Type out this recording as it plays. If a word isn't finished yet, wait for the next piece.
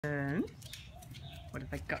What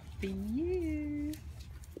have I got for you?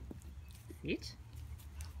 Sit.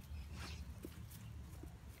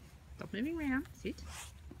 Stop moving around. Sit.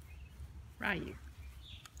 Where are you?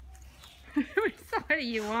 Which side are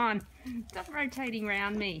you on? Stop rotating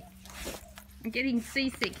around me. I'm getting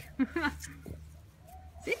seasick.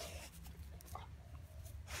 Sit.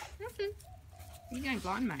 Nothing. You're going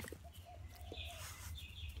blind, mate.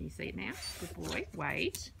 Can you see it now? Good boy.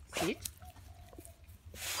 Wait. Sit.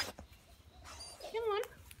 Come on.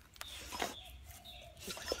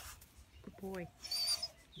 Good boy.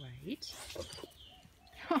 Wait.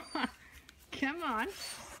 Come on.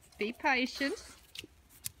 Be patient.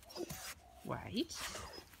 Wait.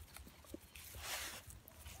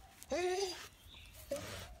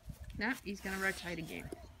 No, he's going to rotate again.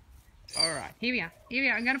 Alright, here we are. Here we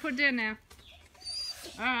are. I'm going to put it down now.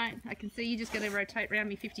 Alright, I can see you're just going to rotate around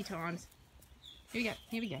me 50 times. Here we go.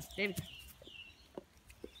 Here we go. There we go.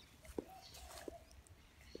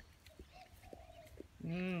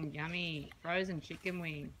 Yummy. Frozen chicken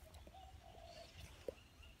wing.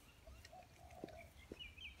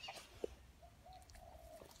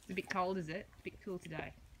 It's a bit cold, is it? A bit cool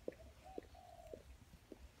today.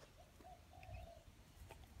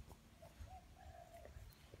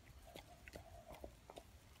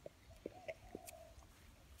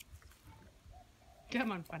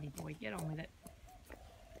 Come on, funny boy, get on with it.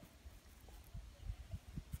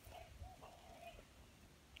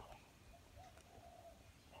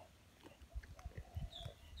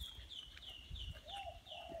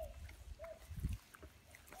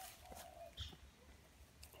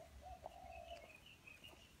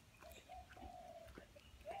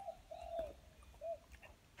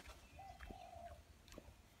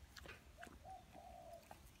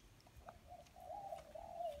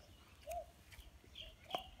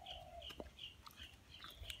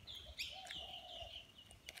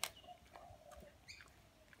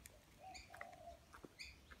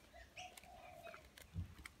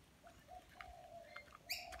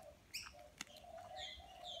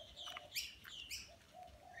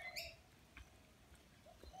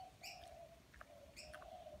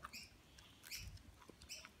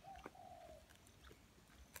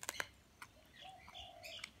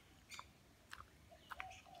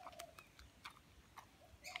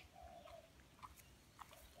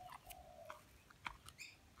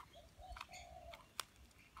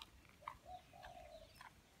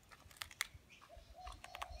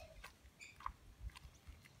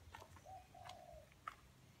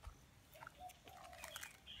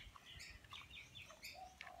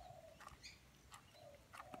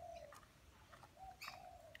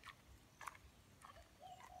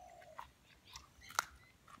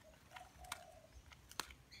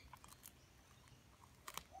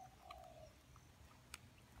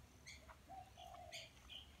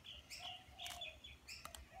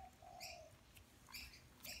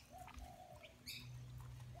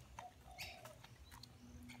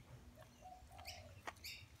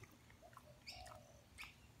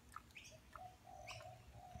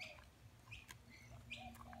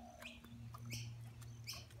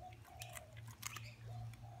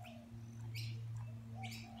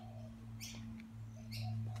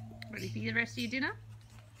 Ready for the rest of your dinner?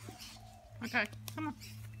 Okay, come on.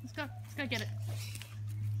 Let's go. Let's go get it.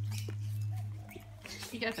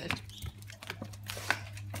 You go first.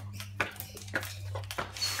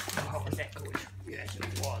 Oh, was that good? Yes,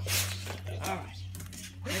 it was. Alright.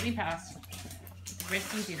 Let me pass.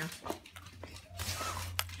 Rest your dinner.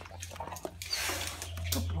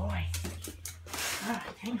 Good boy. Alright,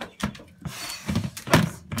 hang on.